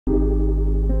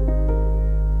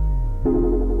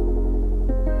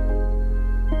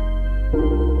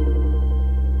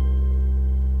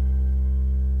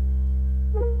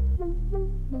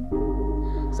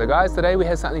So guys, today we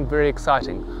have something very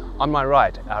exciting. On my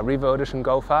right, our REVO Edition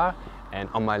Golf R, and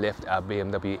on my left, our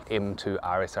BMW M2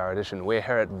 RSR Edition. We're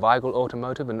here at Veigel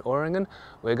Automotive in Oringen.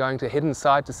 We're going to head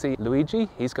inside to see Luigi.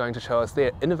 He's going to show us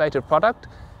their innovative product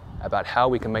about how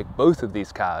we can make both of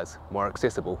these cars more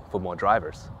accessible for more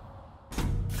drivers.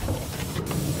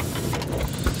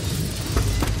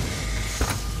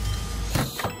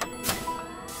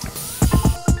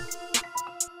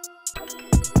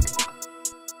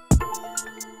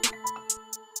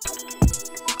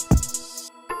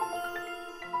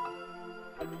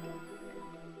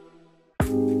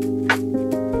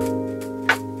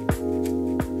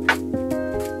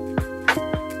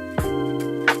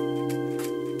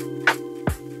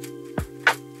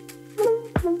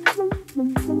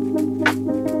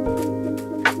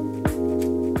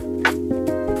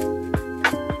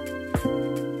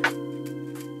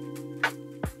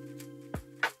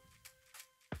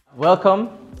 Welcome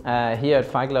here at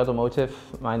Veigel Automotive.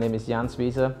 My name is Jan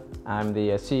Wiese. I'm the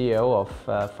CEO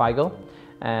of Veigel,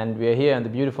 and we are here in the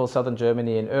beautiful southern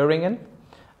Germany in Oeringen.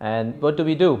 And what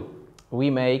do? We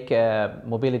make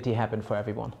mobility happen for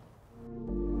everyone.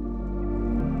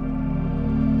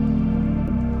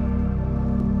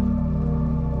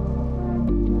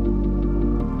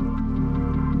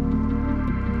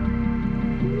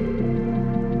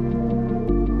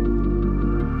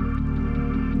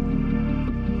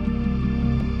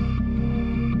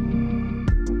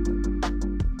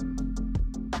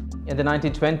 In the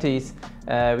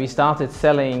 1920s, we started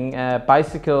selling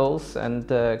bicycles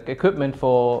and equipment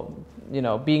for,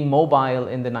 being mobile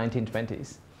in the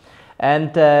 1920s. And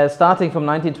starting from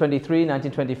 1923,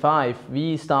 1925,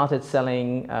 we started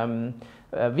selling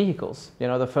vehicles.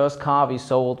 The first car we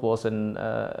sold was an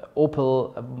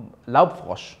Opel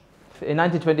Laubfrosch. In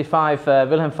 1925,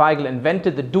 Wilhelm Veigel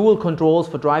invented the dual controls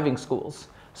for driving schools,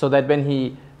 so that when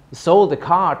he sold a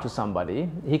car to somebody,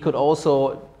 he could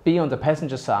also be on the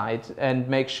passenger side and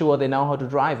make sure they know how to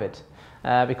drive it.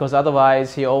 Because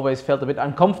otherwise he always felt a bit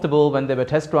uncomfortable when they were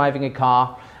test driving a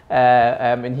car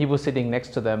and he was sitting next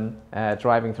to them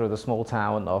driving through the small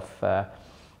town of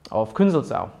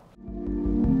Künzelsau.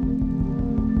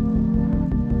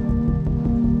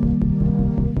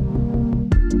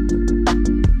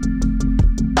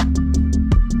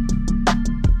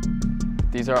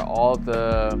 These are all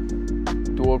the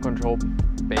dual control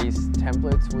base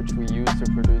templates which we use to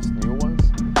produce new ones.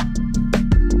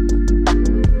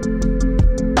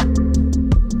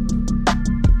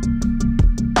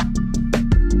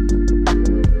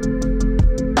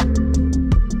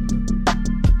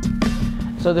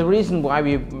 So the reason why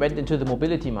we went into the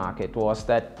mobility market was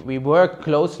that we worked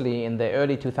closely in the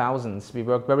early 2000s. We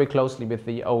worked very closely with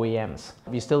the OEMs.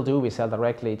 We still do. We sell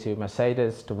directly to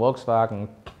Mercedes, to Volkswagen,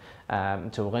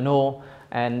 to Renault,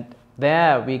 and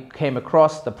there we came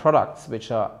across the products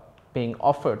which are being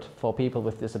offered for people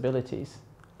with disabilities.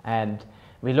 And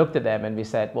we looked at them and we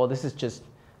said, well, this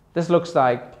looks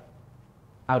like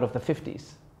out of the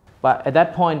 50s. But at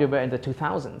that point we were in the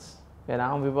 2000s,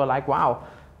 we were like, wow,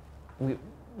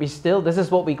 this is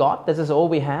what we got, this is all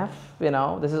we have,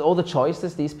 this is all the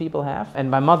choices these people have. And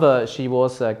my mother, she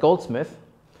was a goldsmith,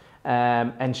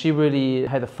 and she really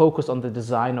had a focus on the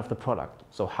design of the product.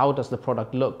 So how does the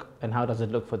product look and how does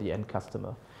it look for the end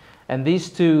customer? And these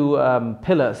two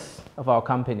pillars of our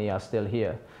company are still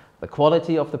here. The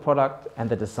quality of the product and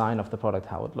the design of the product,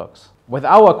 how it looks. With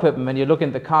our equipment, when you look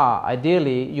in the car,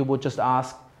 ideally you would just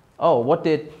ask, oh, what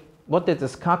did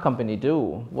this car company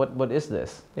do? What is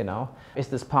this? Is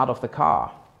this part of the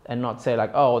car? And not say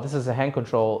like, oh, this is a hand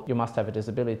control, you must have a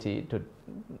disability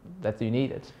that you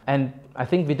need it. And I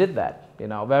think we did that.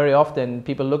 Very often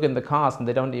people look in the cars and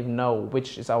they don't even know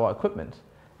which is our equipment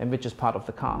and which is part of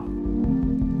the car.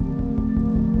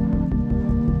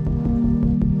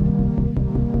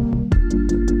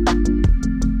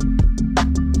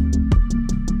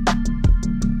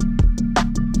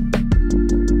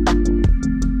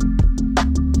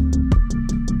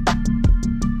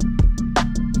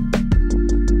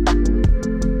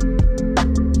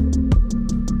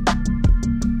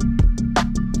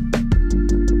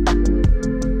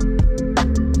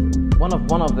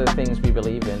 One of the things we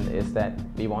believe in is that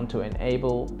we want to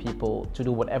enable people to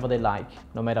do whatever they like,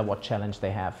 no matter what challenge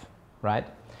they have, right?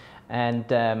 And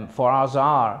for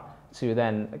RSR to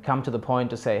then come to the point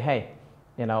to say, hey,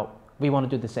 we want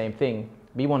to do the same thing.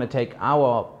 We want to take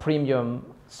our premium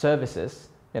services,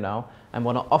 and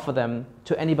want to offer them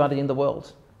to anybody in the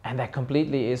world. And that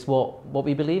completely is what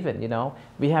we believe in.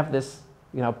 We have this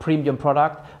premium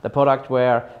product, the product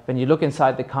where when you look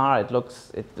inside the car, it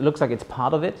looks like it's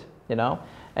part of it.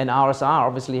 And RSR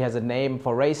obviously has a name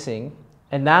for racing,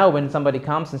 And now when somebody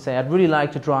comes and say, I'd really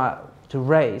like to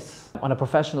race on a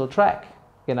professional track,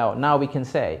 you know, now we can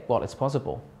say, well, it's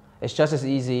possible. It's just as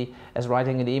easy as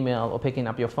writing an email or picking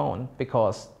up your phone,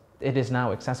 because it is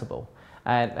now accessible.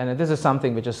 And this is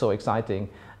something which is so exciting,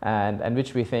 and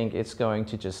which we think is going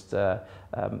to just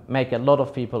make a lot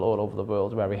of people all over the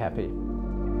world very happy.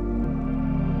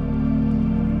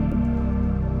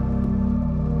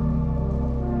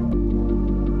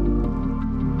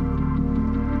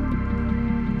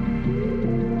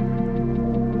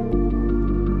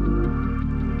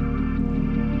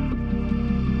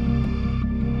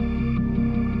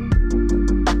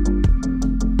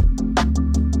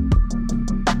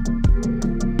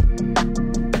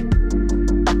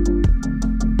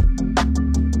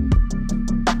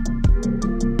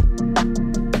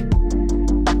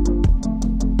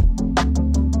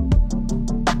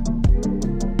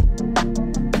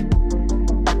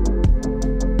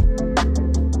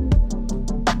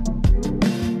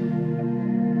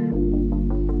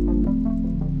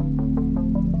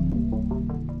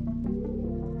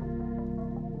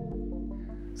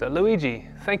 So Luigi,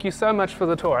 thank you so much for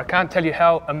the tour. I can't tell you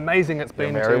how amazing it's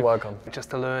been. You're very welcome.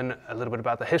 Just to learn a little bit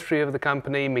about the history of the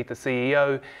company, meet the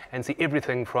CEO, and see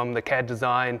everything from the CAD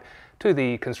design to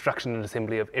the construction and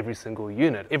assembly of every single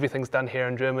unit. Everything's done here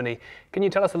in Germany. Can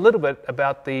you tell us a little bit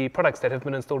about the products that have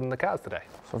been installed in the cars today?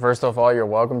 So first of all, you're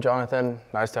welcome, Jonathan.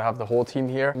 Nice to have the whole team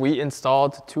here. We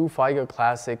installed 2 VEIGEL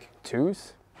CLASSIC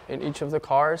IIs in each of the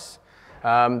cars.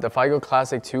 The VEIGEL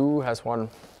CLASSIC II has won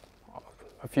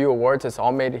a few awards. It's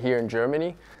all made here in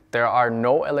Germany. There are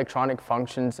no electronic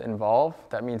functions involved.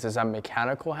 That means it's a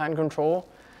mechanical hand control.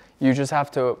 You just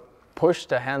have to push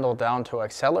the handle down to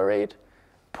accelerate,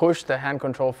 push the hand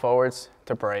control forwards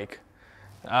to brake.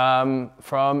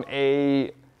 From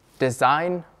a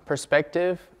design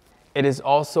perspective, it is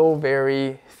also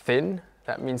very thin.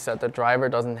 That means that the driver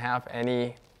doesn't have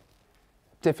any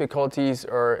difficulties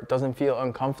or doesn't feel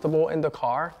uncomfortable in the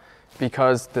car,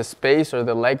 because the space or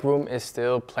the leg room is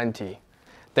still plenty.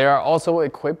 They are also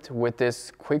equipped with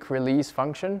this quick release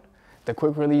function. The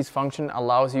quick release function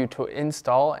allows you to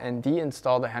install and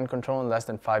deinstall the hand control in less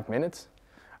than 5 minutes,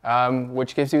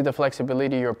 which gives you the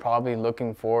flexibility you're probably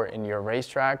looking for in your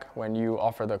racetrack when you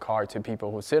offer the car to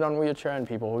people who sit on wheelchair and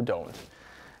people who don't.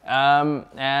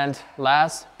 And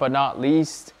last but not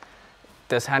least,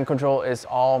 this hand control is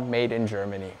all made in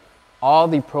Germany. All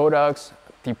the products,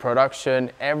 the production,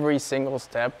 every single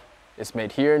step is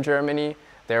made here in Germany.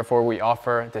 Therefore, we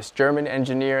offer this German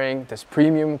engineering, this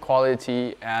premium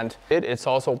quality, and it's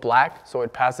also black, so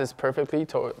it passes perfectly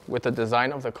with the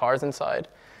design of the cars inside.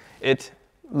 It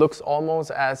looks almost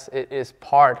as it is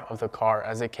part of the car,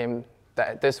 as it came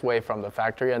this way from the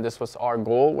factory, and this was our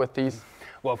goal with these.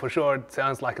 Well, for sure, it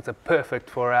sounds like it's a perfect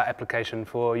for our application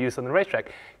for use on the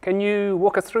racetrack. Can you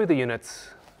walk us through the units?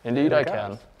 Indeed, I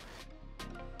can.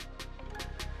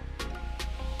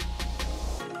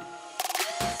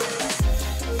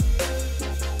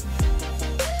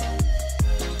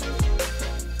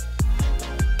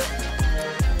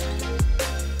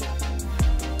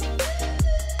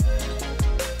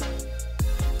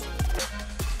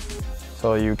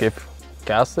 So you give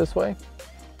gas this way,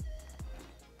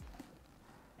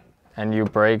 and you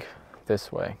brake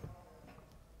this way.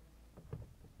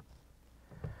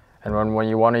 And when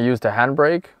you want to use the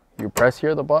handbrake, you press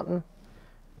here the button,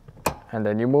 and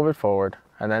then you move it forward,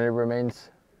 and then it remains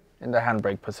in the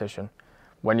handbrake position.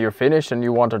 When you're finished and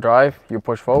you want to drive, you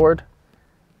push forward,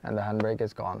 and the handbrake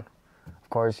is gone. Of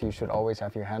course, you should always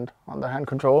have your hand on the hand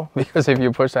control, because if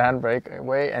you push the handbrake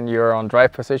away and you're on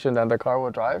drive position, then the car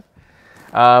will drive.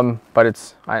 But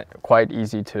it's quite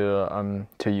easy to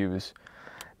use.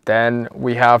 Then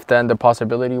we have the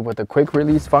possibility with the quick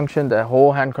release function, the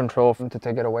whole hand control to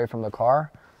take it away from the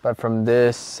car. But from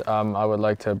this, I would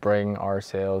like to bring our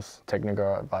sales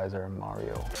technical advisor,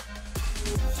 Mario.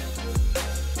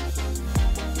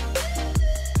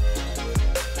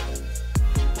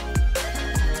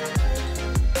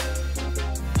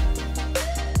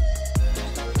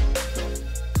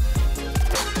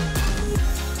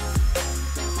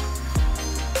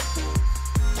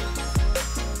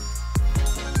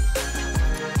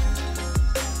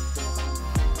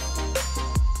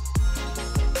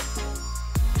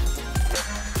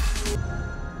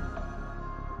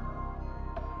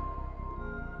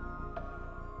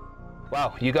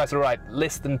 Wow, you guys are right,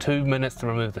 less than 2 minutes to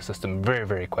remove the system, very,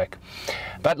 very quick.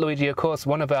 But Luigi, of course,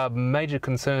 one of our major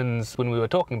concerns when we were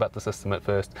talking about the system at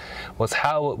first was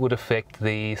how it would affect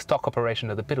the stock operation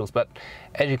of the pedals. But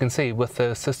as you can see, with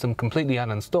the system completely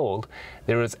uninstalled,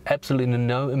 there is absolutely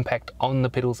no impact on the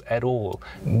pedals at all.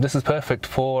 This is perfect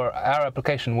for our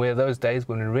application where those days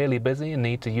when we're really busy and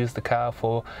need to use the car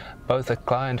for both a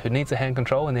client who needs a hand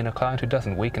control and then a client who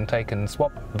doesn't, we can take and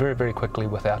swap very, very quickly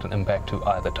without an impact to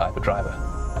either type of driver. So,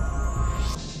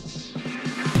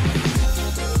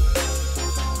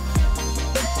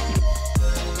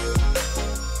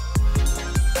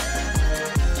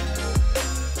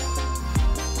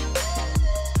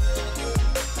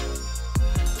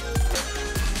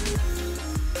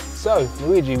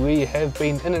 Luigi, we have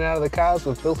been in and out of the cars,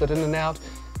 we've built it in and out.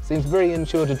 Seems very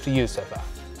intuitive to use so far.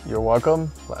 You're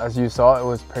welcome. As you saw, it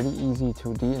was pretty easy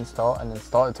to deinstall and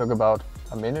install. It took about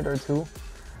a minute or two.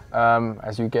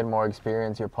 As you get more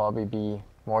experience, you'll probably be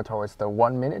more towards the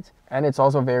 1 minute. And it's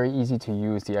also very easy to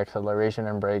use. The acceleration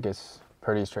and brake is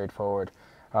pretty straightforward.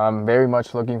 Very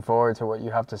much looking forward to what you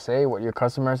have to say, what your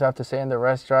customers have to say in the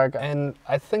rest track. And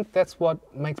I think that's what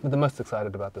makes me the most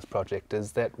excited about this project,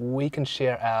 is that we can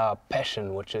share our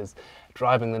passion, which is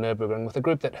driving the Nürburgring, with a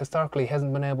group that historically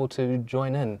hasn't been able to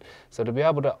join in. So to be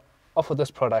able to offer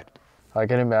this product. I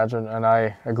can imagine, and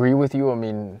I agree with you. I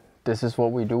mean, this is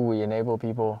what we do. We enable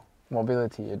people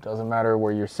mobility. It doesn't matter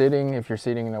where you're sitting, if you're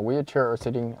sitting in a wheelchair or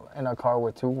sitting in a car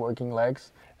with 2 working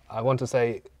legs. I want to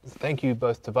say thank you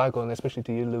both to Veigel and especially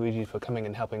to you, Luigi, for coming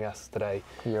and helping us today.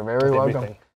 You're very welcome.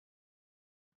 Everything.